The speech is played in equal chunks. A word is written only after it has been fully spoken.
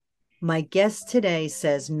My guest today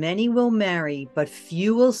says many will marry, but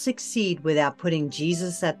few will succeed without putting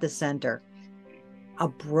Jesus at the center. A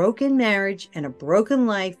broken marriage and a broken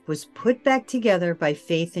life was put back together by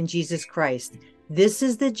faith in Jesus Christ. This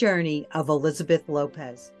is the journey of Elizabeth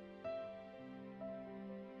Lopez.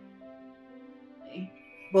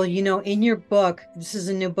 Well, in your book, this is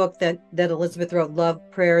a new book that Elizabeth wrote, Love,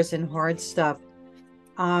 Prayers, and Hard Stuff.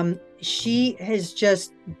 She has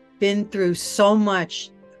just been through so much.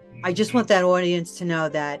 I just want that audience to know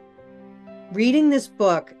that reading this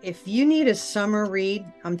book, if you need a summer read,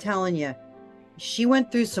 I'm telling you, she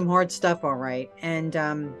went through some hard stuff, all right. And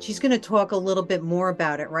she's going to talk a little bit more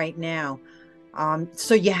about it right now.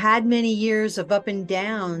 So you had many years of up and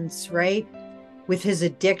downs, right? With his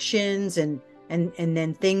addictions and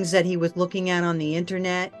then things that he was looking at on the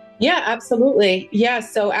internet. Yeah, absolutely. Yeah.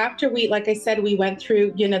 So after like I said, we went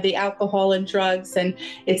through, the alcohol and drugs, and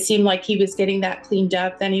it seemed like he was getting that cleaned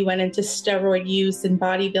up. Then he went into steroid use and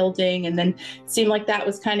bodybuilding, and then it seemed like that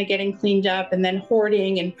was kind of getting cleaned up. And then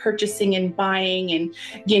hoarding and purchasing and buying. And,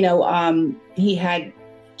 he had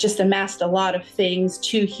just amassed a lot of things,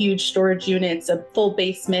 two huge storage units, a full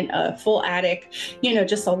basement, a full attic,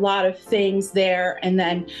 just a lot of things there. And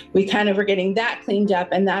then we kind of were getting that cleaned up.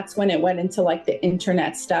 And that's when it went into like the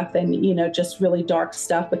internet stuff and, just really dark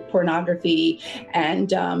stuff with pornography and,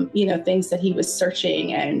 things that he was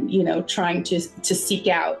searching and, trying to seek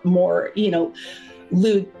out more,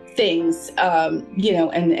 lewd things,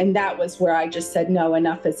 and that was where I just said, no,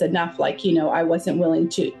 enough is enough. Like, I wasn't willing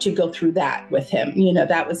to go through that with him.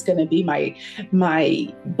 That was going to be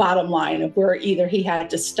my bottom line of where either he had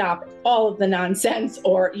to stop all of the nonsense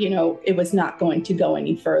or, it was not going to go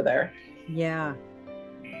any further. Yeah.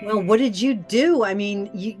 Well, what did you do? I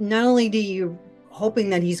mean, not only do you hoping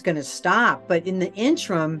that he's going to stop, but in the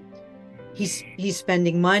interim, he's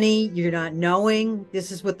spending money. You're not knowing.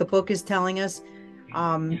 This is what the book is telling us.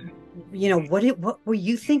 What were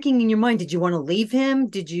you thinking in your mind? Did you want to leave him?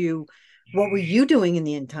 What were you doing in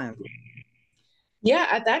the interim? Yeah,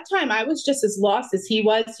 at that time, I was just as lost as he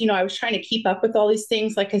was. I was trying to keep up with all these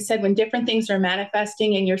things. Like I said, when different things are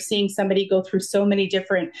manifesting and you're seeing somebody go through so many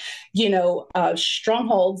different,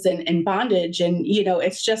 strongholds and bondage, and,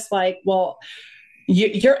 it's just like, well,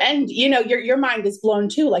 your mind is blown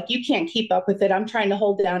too. Like you can't keep up with it. I'm trying to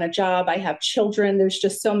hold down a job. I have children. There's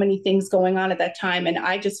just so many things going on at that time. And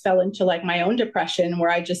I just fell into like my own depression where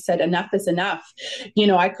I just said, enough is enough.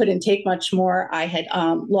 I couldn't take much more. I had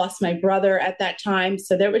lost my brother at that time.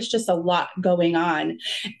 So there was just a lot going on.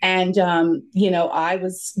 And, I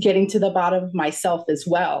was getting to the bottom of myself as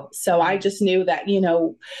well. So I just knew that,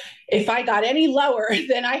 if I got any lower,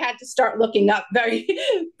 then I had to start looking up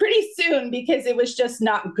pretty soon because it was just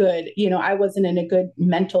not good. I wasn't in a good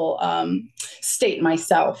mental state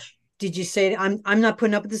myself. Did you say, I'm not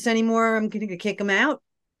putting up with this anymore? I'm going to kick him out?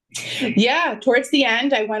 Yeah, towards the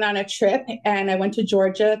end, I went on a trip and I went to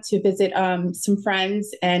Georgia to visit some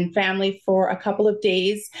friends and family for a couple of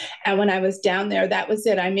days. And when I was down there, that was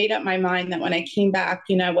it. I made up my mind that when I came back,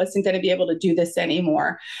 I wasn't going to be able to do this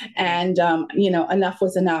anymore. And, enough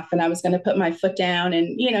was enough. And I was going to put my foot down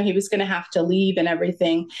and, he was going to have to leave and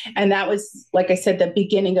everything. And that was, like I said, the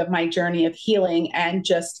beginning of my journey of healing and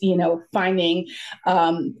just, finding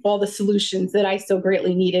all the solutions that I so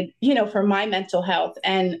greatly needed, for my mental health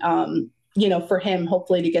and for him,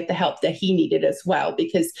 hopefully to get the help that he needed as well,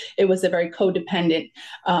 because it was a very codependent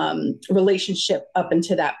relationship up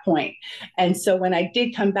until that point. And so when I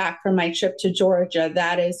did come back from my trip to Georgia,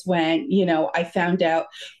 that is when, I found out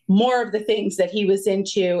more of the things that he was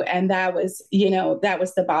into. And that was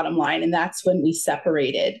the bottom line. And that's when we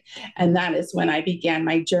separated. And that is when I began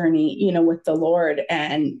my journey, with the Lord.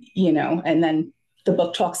 And, and then the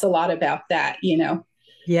book talks a lot about that.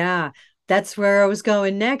 Yeah. That's where I was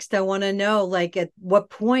going next. I want to know, like, at what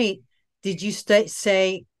point did you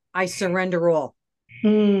say, I surrender all?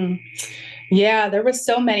 Hmm. Yeah, there were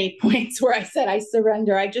so many points where I said I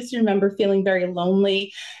surrender. I just remember feeling very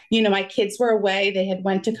lonely. My kids were away. They had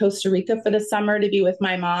went to Costa Rica for the summer to be with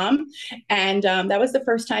my mom. And that was the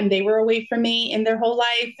first time they were away from me in their whole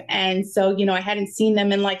life. And so, I hadn't seen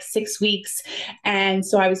them in like 6 weeks. And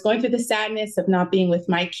so I was going through the sadness of not being with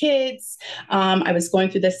my kids. I was going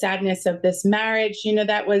through the sadness of this marriage,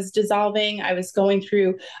 that was dissolving. I was going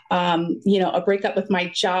through, a breakup with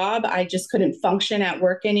my job. I just couldn't function at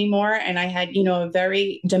work anymore. And I had, a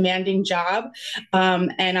very demanding job.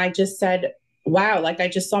 And I just said, wow, like I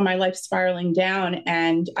just saw my life spiraling down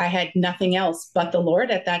and I had nothing else but the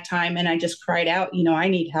Lord at that time. And I just cried out, I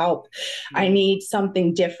need help. I need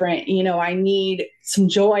something different. I need some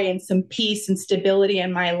joy and some peace and stability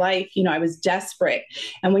in my life. I was desperate.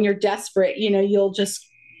 And when you're desperate, you'll just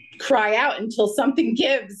cry out until something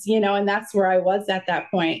gives, and that's where I was at that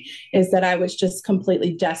point, is that I was just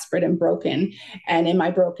completely desperate and broken. And in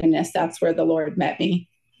my brokenness, that's where the Lord met me.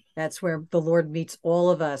 That's where the Lord meets all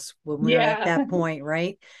of us when we're at Yeah. that point,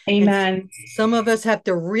 right? And Amen. some of us have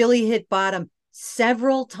to really hit bottom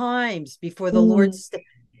several times before the Lord Mm,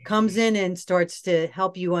 comes in and starts to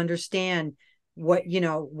help you understand what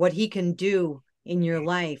he can do in your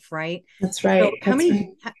life, right? that's So right. That's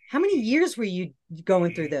right. how many years were you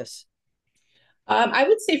going through this? I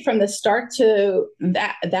would say from the start to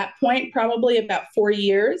that point, probably about 4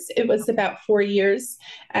 years. It was Okay. about 4 years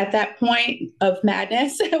at that point of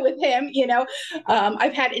madness with him.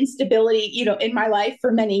 I've had instability, in my life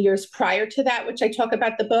for many years prior to that, which I talk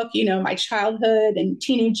about the book. My childhood and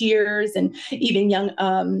teenage years, and even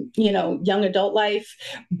young adult life.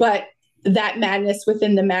 But that madness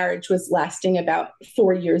within the marriage was lasting about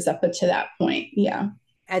 4 years up to that point. Yeah.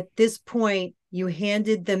 At this point, you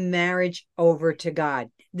handed the marriage over to God.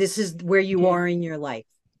 This is where you are in your life.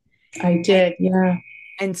 I And, did. Yeah.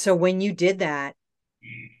 and so when you did that,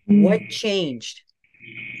 what Mm. changed?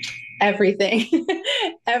 Everything.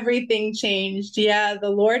 Everything changed. Yeah, the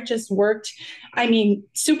Lord just worked, I mean,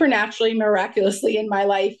 supernaturally, miraculously in my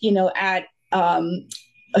life, at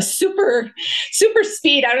a super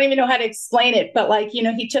speed. I don't even know how to explain it, but like,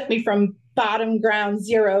 he took me from bottom ground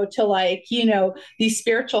zero to like, these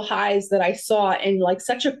spiritual highs that I saw in like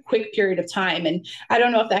such a quick period of time. And I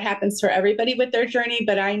don't know if that happens for everybody with their journey,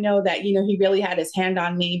 but I know that, he really had his hand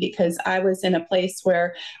on me, because I was in a place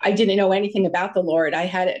where I didn't know anything about the Lord.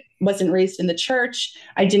 Wasn't raised in the church.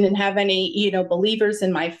 I didn't have any, believers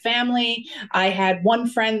in my family. I had one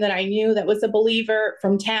friend that I knew that was a believer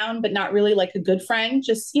from town, but not really like a good friend,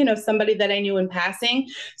 just, somebody that I knew in passing.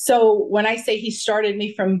 So when I say he started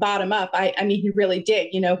me from bottom up, I mean, he really did.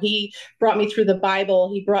 He brought me through the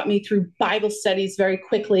Bible. He brought me through Bible studies very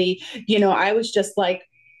quickly. I was just like,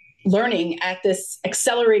 learning at this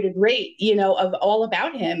accelerated rate, of all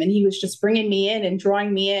about him. And he was just bringing me in and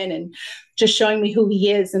drawing me in and just showing me who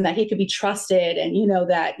he is, and that he could be trusted. And,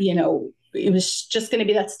 that, it was just going to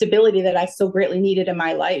be that stability that I so greatly needed in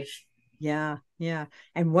my life. Yeah, yeah.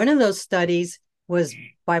 And one of those studies was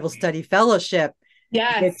Bible Study Fellowship,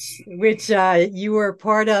 Yes. which you were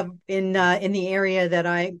part of in the area that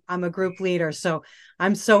I'm a group leader. So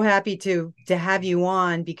I'm so happy to have you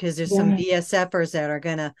on, because there's some Yeah. BSFers that are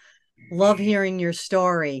gonna love hearing your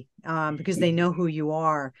story, because they know who you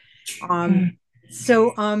are. Um, Yeah.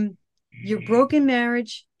 so your broken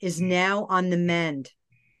marriage is now on the mend,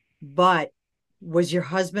 but was your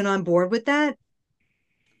husband on board with that?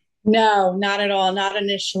 No, not at all. Not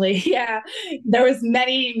initially. Yeah. There was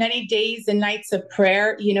many, many days and nights of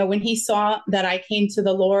prayer. When he saw that I came to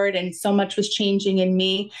the Lord and so much was changing in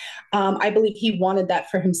me, I believe he wanted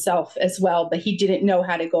that for himself as well, but he didn't know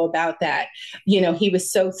how to go about that. He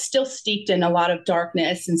was so still steeped in a lot of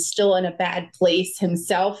darkness and still in a bad place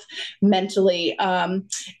himself mentally.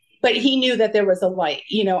 But he knew that there was a light.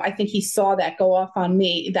 I think he saw that go off on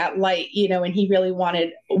me, that light, and he really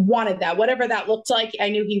wanted that, whatever that looked like. I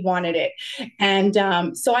knew he wanted it. And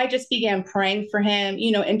so I just began praying for him,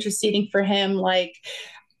 interceding for him, like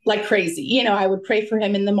crazy. I would pray for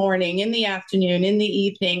him in the morning, in the afternoon, in the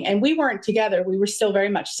evening. And we weren't together. We were still very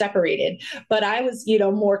much separated. But I was,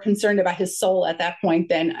 more concerned about his soul at that point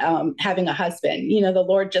than having a husband. The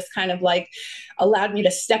Lord just kind of like allowed me to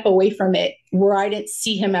step away from it, where I didn't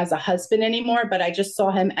see him as a husband anymore, but I just saw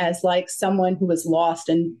him as like someone who was lost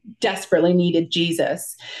and desperately needed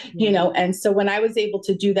Jesus. Yeah. And so when I was able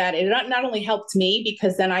to do that, it not only helped me,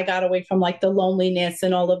 because then I got away from like the loneliness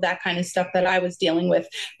and all of that kind of stuff that I was dealing with,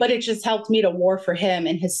 but it just helped me to war for him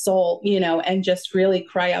and his soul, and just really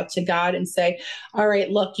cry out to God and say, all right,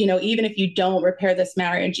 look, even if you don't repair this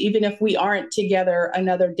marriage, even if we aren't together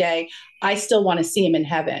another day, I still want to see him in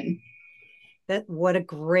heaven. That what a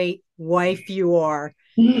great wife you are,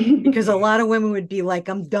 because a lot of women would be like,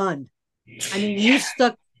 I'm done. I mean,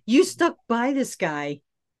 you stuck by this guy,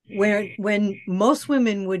 where when most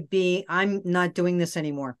women would be, I'm not doing this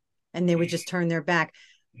anymore, and they would just turn their back,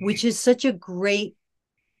 which is such a great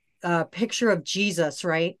picture of Jesus,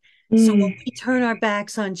 right? So when Mm, we turn our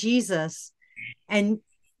backs on Jesus, and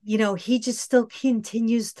he just still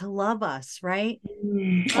continues to love us, right?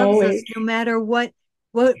 Loves always. us no matter what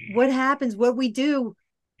happens, what we do,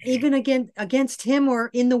 even against him or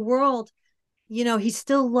in the world. He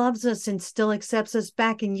still loves us and still accepts us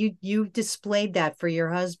back. And you displayed that for your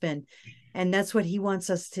husband. And that's what he wants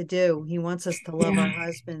us to do. He wants us to love Yeah. our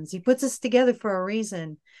husbands. He puts us together for a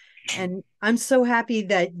reason. And I'm so happy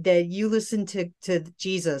that you listened to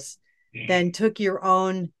Jesus, then took your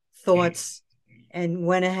own thoughts and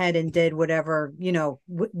went ahead and did whatever,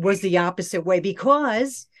 was the opposite way,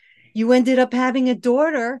 because you ended up having a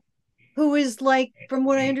daughter who is, like, from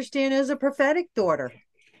what I understand, is a prophetic daughter.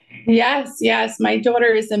 Yes, yes. My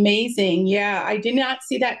daughter is amazing. Yeah, I did not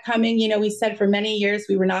see that coming. We said for many years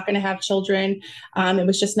we were not going to have children. It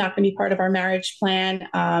was just not going to be part of our marriage plan.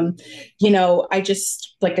 I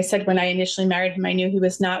just, like I said, when I initially married him, I knew he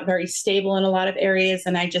was not very stable in a lot of areas,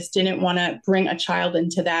 and I just didn't want to bring a child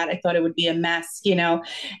into that. I thought it would be a mess.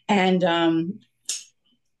 And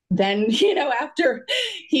then after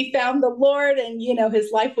he found the Lord, and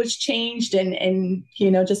his life was changed, and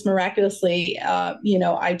just miraculously,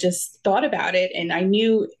 I just thought about it, and I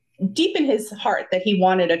knew deep in his heart that he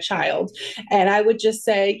wanted a child. And I would just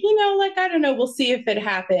say, like, I don't know, we'll see if it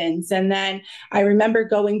happens. And then I remember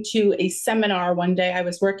going to a seminar one day. I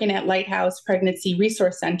was working at Lighthouse Pregnancy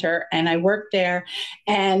Resource Center, and I worked there,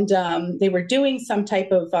 and they were doing some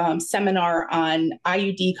type of seminar on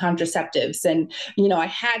IUD contraceptives. And I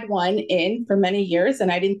had one in for many years,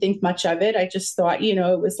 and I didn't think much of it. I just thought,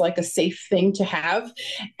 it was like a safe thing to have.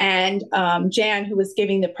 And Jan, who was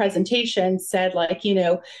giving the presentation, said, like,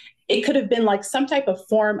 it could have been like some type of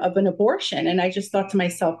form of an abortion. And I just thought to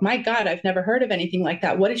myself, my God, I've never heard of anything like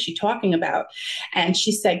that. What is she talking about? And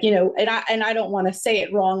she said, and I don't want to say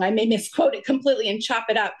it wrong. I may misquote it completely and chop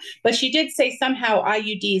it up, but she did say somehow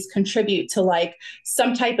IUDs contribute to like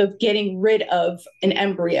some type of getting rid of an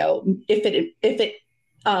embryo if it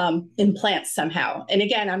implants somehow. And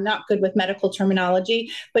again, I'm not good with medical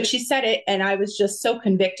terminology, but she said it, and I was just so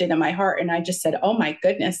convicted in my heart. And I just said, oh my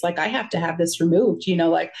goodness, like I have to have this removed.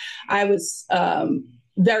 Like I was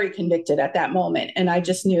very convicted at that moment. And I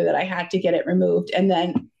just knew that I had to get it removed, and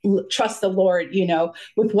then trust the Lord,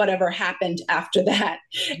 with whatever happened after that.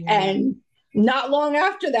 Yeah. And not long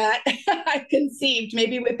after that, I conceived.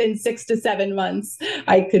 Maybe within 6 to 7 months,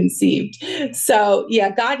 I conceived. So, yeah,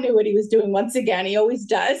 God knew what he was doing once again. He always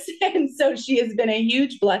does. And so she has been a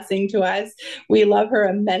huge blessing to us. We love her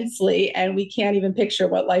immensely, and we can't even picture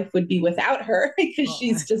what life would be without her, because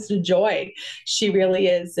she's just a joy. She really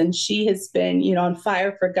is. And she has been, on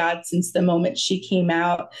fire for God since the moment she came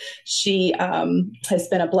out. She has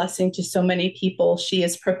been a blessing to so many people. She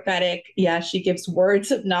is prophetic. Yeah, she gives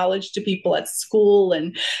words of knowledge to people at school,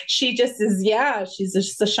 and she just is, she's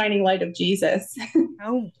just the shining light of Jesus.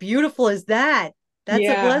 How beautiful is that? That's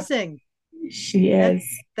a blessing. She is.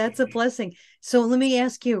 That's a blessing. So let me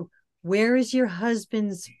ask you, where is your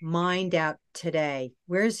husband's mind out today?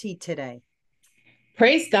 Where is he today?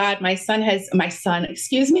 Praise God. My husband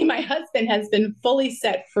has been fully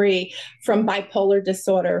set free from bipolar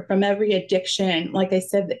disorder, from every addiction. Like I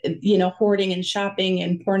said, hoarding and shopping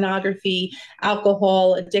and pornography,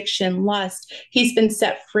 alcohol addiction, lust. He's been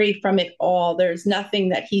set free from it all. There's nothing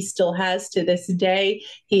that he still has to this day.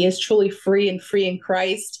 He is truly free in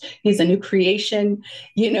Christ. He's a new creation.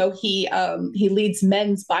 He leads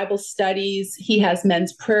men's Bible studies. He has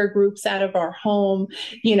men's prayer groups out of our home.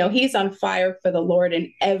 He's on fire for the Lord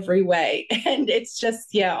in every way. And it's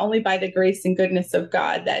just, only by the grace and goodness of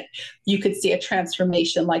God that you could see a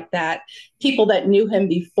transformation like that. People that knew him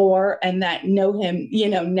before and that know him,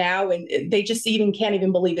 now, and they just even can't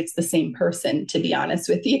even believe it's the same person, to be honest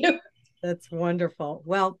with you. That's wonderful.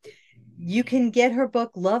 Well, you can get her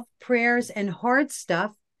book, Love, Prayers, and Hard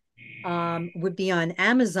Stuff, would be on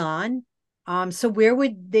Amazon. So where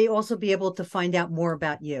would they also be able to find out more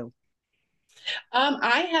about you?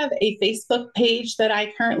 I have a Facebook page that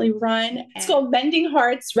I currently run. It's called Mending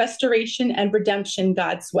Hearts, Restoration and Redemption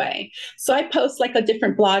God's Way. So I post like a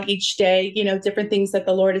different blog each day, different things that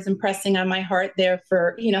the Lord is impressing on my heart there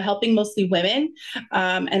for, helping mostly women.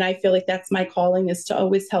 And I feel like that's my calling, is to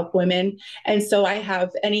always help women. And so I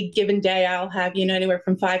have, any given day, I'll have, anywhere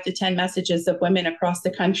from 5 to 10 messages of women across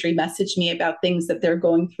the country message me about things that they're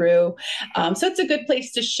going through. So it's a good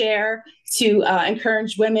place to share, to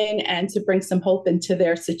encourage women, and to bring some hope into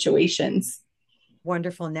their situations.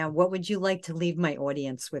 Wonderful. Now, what would you like to leave my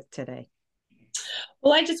audience with today?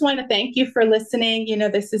 Well, I just want to thank you for listening.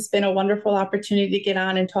 This has been a wonderful opportunity to get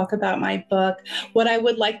on and talk about my book. What I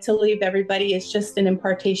would like to leave everybody is just an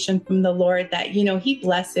impartation from the Lord that, he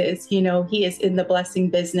blesses, he is in the blessing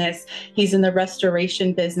business. He's in the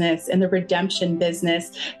restoration business and the redemption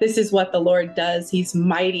business. This is what the Lord does. He's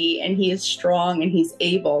mighty, and he is strong, and he's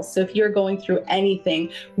able. So if you're going through anything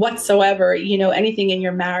whatsoever, anything in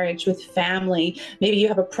your marriage, with family, maybe you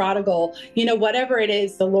have a prodigal, whatever it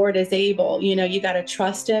is, the Lord is able. You got to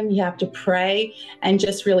trust him, you have to pray, and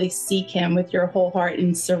just really seek him with your whole heart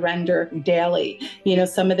and surrender daily. You know,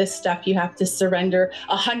 some of this stuff you have to surrender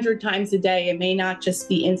 100 times a day. It may not just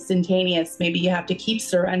be instantaneous. Maybe you have to keep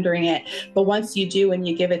surrendering it. But once you do and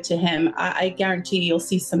you give it to him, I guarantee you'll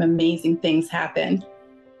see some amazing things happen.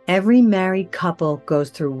 Every married couple goes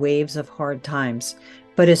through waves of hard times,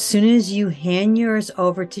 but as soon as you hand yours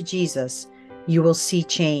over to Jesus, you will see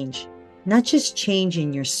change. Not just change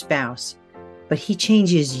in your spouse, but he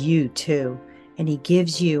changes you too, and he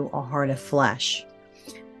gives you a heart of flesh.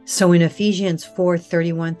 So in Ephesians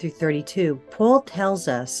 4:31 through 32, Paul tells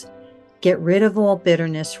us, get rid of all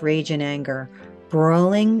bitterness, rage, and anger,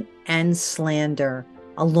 brawling and slander,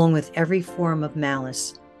 along with every form of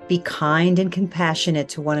malice. Be kind and compassionate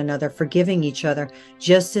to one another, forgiving each other,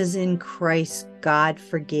 just as in Christ God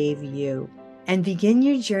forgave you. And begin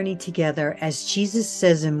your journey together, as Jesus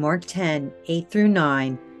says in Mark 10:8 through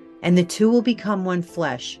 9, and the two will become one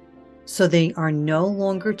flesh. So they are no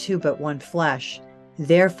longer two, but one flesh.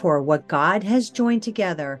 Therefore, what God has joined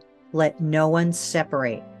together, let no one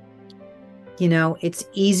separate. You know, it's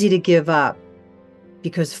easy to give up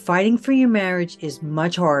because fighting for your marriage is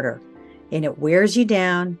much harder and it wears you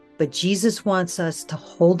down, but Jesus wants us to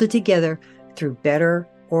hold it together through better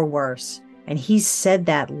or worse. And he said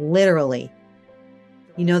that literally.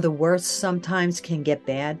 You know, the worst sometimes can get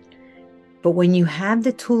bad, but when you have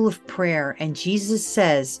the tool of prayer and Jesus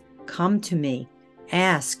says, come to me,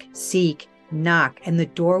 ask, seek, knock, and the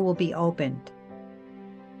door will be opened.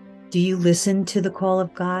 Do you listen to the call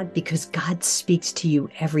of God? Because God speaks to you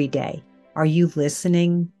every day. Are you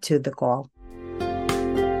listening to the call?